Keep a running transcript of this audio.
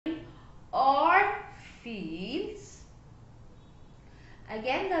fields.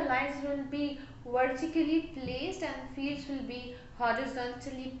 Again, the lines will be vertically placed and fields will be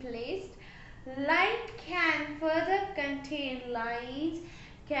horizontally placed. Line can further contain lines,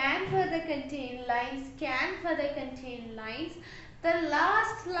 can further contain lines, can further contain lines. The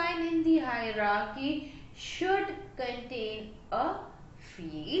last line in the hierarchy should contain a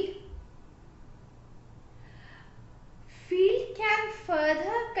field. Field can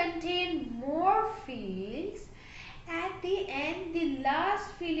further contain more fields. At the end, the last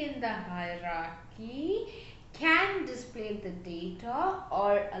field in the hierarchy can display the data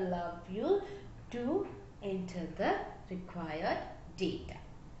or allow you to enter the required data.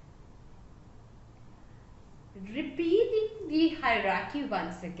 Repeating the hierarchy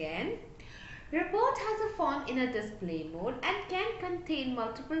once again. Report has a form in a display mode and can contain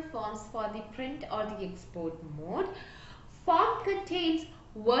multiple forms for the print or the export mode. Form contains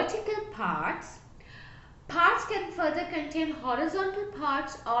vertical parts. Parts can further contain horizontal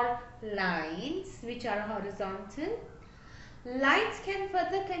parts or lines which are horizontal. Lines can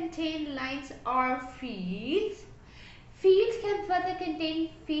further contain lines or fields. Fields can further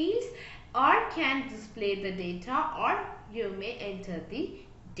contain fields or can display the data, or you may enter the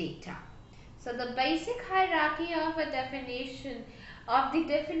data. So the basic hierarchy of a definition of the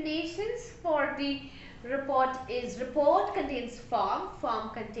definitions for the report is: report contains form, form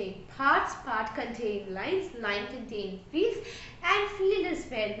contains parts, part contains lines, line contains fields, and field is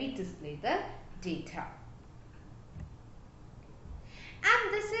where we display the data.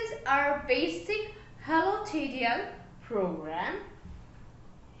 And this is our basic Hello TDL program.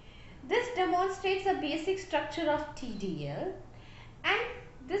 This demonstrates a basic structure of TDL, and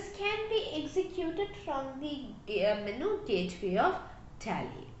this can be executed from the menu gateway of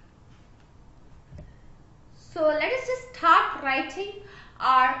Tally. So let us just start writing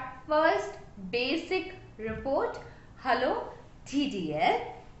our first basic report, Hello TDL.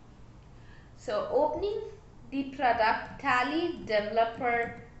 So opening the product Tally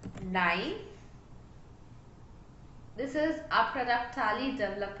Developer 9. This is our product Tally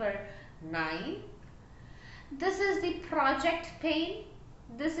Developer 9. This is the project pane.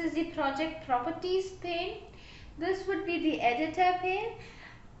 This is the project properties pane. This would be the editor pane.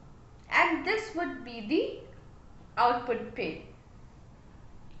 And this would be the output pane.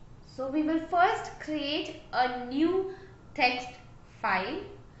 So we will first create a new text file.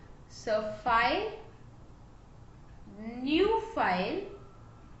 So file, new file,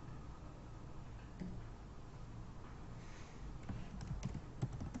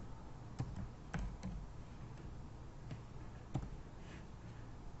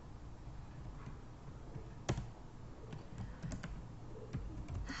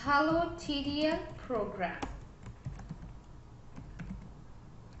 Hello TDL program.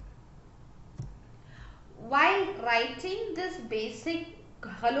 While writing this basic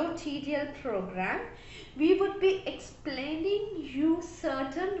Hello TDL program, we would be explaining you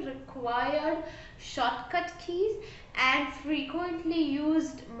certain required shortcut keys and frequently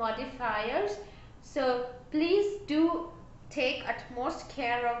used modifiers. So please do take utmost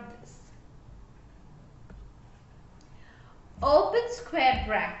care of this. Open square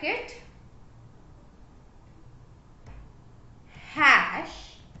bracket,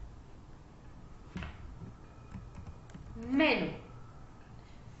 hash, menu.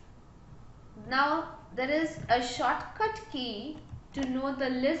 Now there is a shortcut key to know the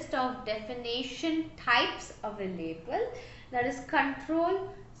list of definition types available. That is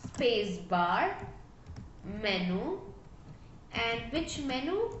control space bar menu, and which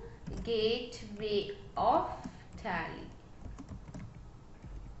menu? Gateway of Tally,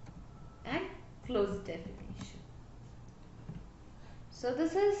 and close definition. So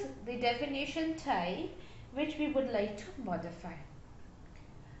this is the definition type which we would like to modify.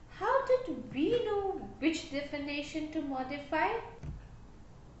 How did we know which definition to modify?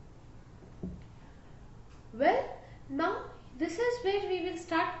 Well, now this is where we will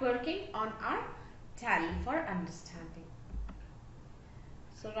start working on our Tally for understanding.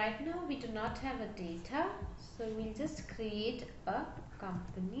 So right now we do not have a data, so we'll just create a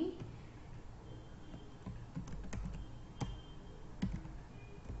company.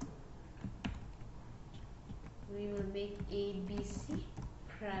 We will make ABC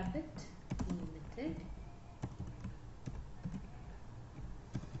Private Limited.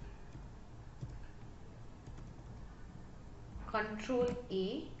 Control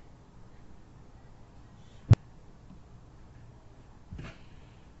A.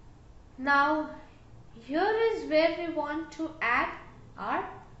 Now here is where we want to add our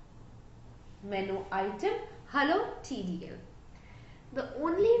menu item Hello TDL. The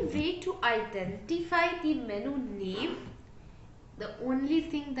only way to identify the menu name, the only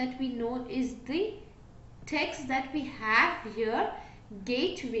thing that we know is the text that we have here,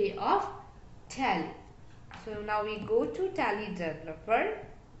 Gateway of Tally. So now we go to Tally Developer.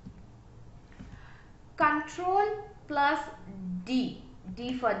 Control plus D,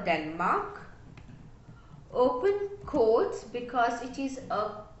 D for Denmark. Open quotes because it is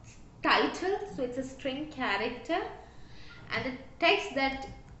a title, so it's a string character, and the text that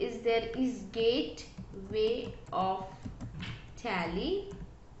is there is Gateway of Tally.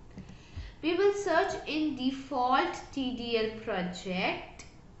 We will search in default TDL project.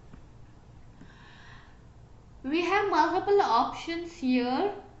 We have multiple options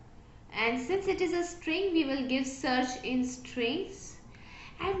here, and since it is a string, we will give search in strings,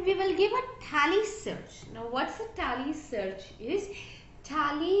 and we will give a tally search. Now what's a tally search is?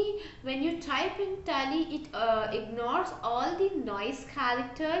 Tally, when you type in tally, it ignores all the noise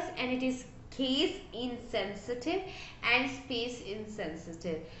characters, and it is case insensitive and space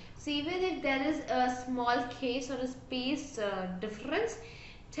insensitive. So even if there is a small case or a space difference,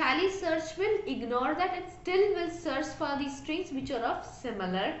 tally search will ignore that and still will search for the strings which are of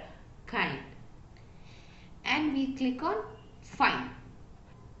similar kind. And we click on find.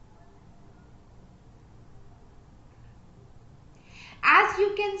 As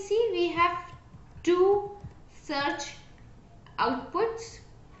you can see, we have two search outputs.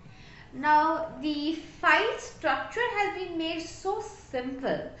 Now the file structure has been made so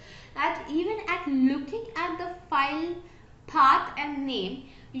simple that even at looking at the file path and name,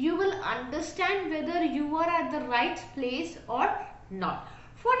 you will understand whether you are at the right place or not.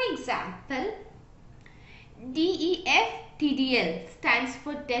 For example, DEF TDL stands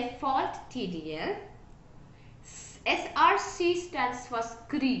for default TDL. SRC stands for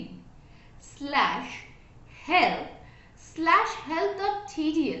screen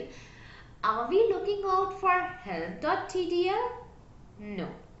 /help/help.tdl. Are we looking out for help.tdl? No.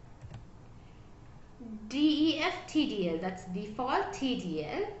 DEF TDL, that's default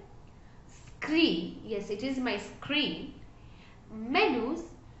TDL. Screen, yes, it is my screen.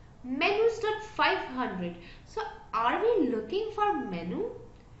 Menus.500. So are we looking for menu?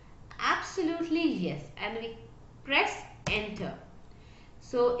 Absolutely yes, and we press enter.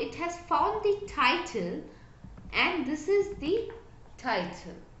 So it has found the title, and this is the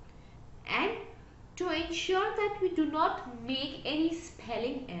title. And to ensure that we do not make any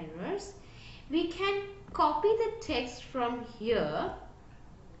spelling errors, we can copy the text from here,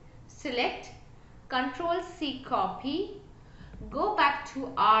 select Ctrl+C copy, go back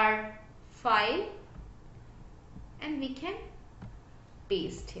to our file, and we can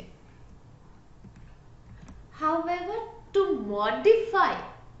paste here. However, to modify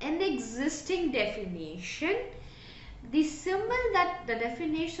an existing definition, the symbol that the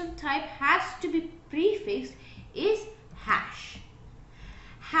definition type has to be prefixed is hash.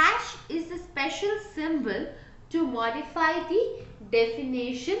 Hash is the special symbol to modify the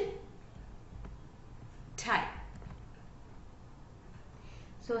definition type.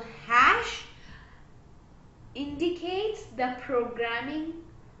 So hash indicates the programming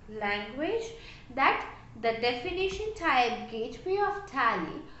language that the definition type Gateway of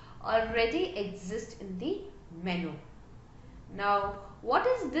Tally already exists in the menu. Now, what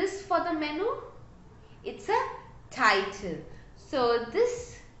is this for the menu? It's a title. So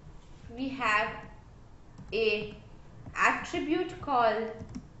this, we have a attribute called,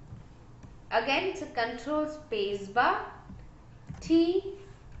 again it's a control space bar, TITLE,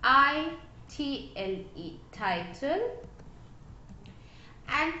 title,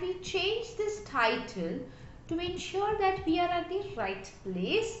 and we change this title to ensure that we are at the right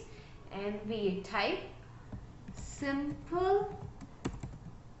place, and we type simple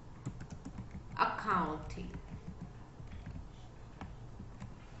accounting.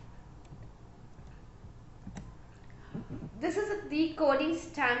 This is the coding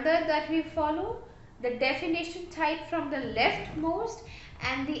standard that we follow. The definition type from the leftmost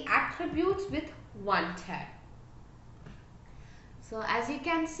and the attributes with one tag. So as you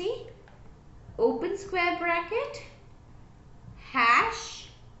can see, open square bracket, hash,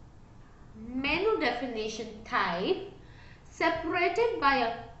 menu definition type, separated by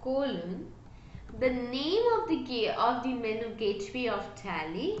a colon, the name of the menu Gateway of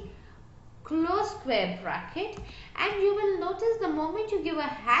Tally, close square bracket, and you will notice the moment you give a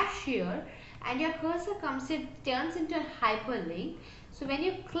hash here and your cursor comes, it turns into a hyperlink. So when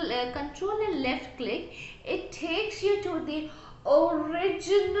you control and left click, it takes you to the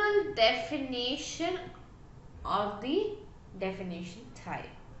original definition of the definition type,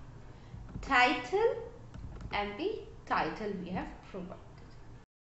 title, and the title we have approval.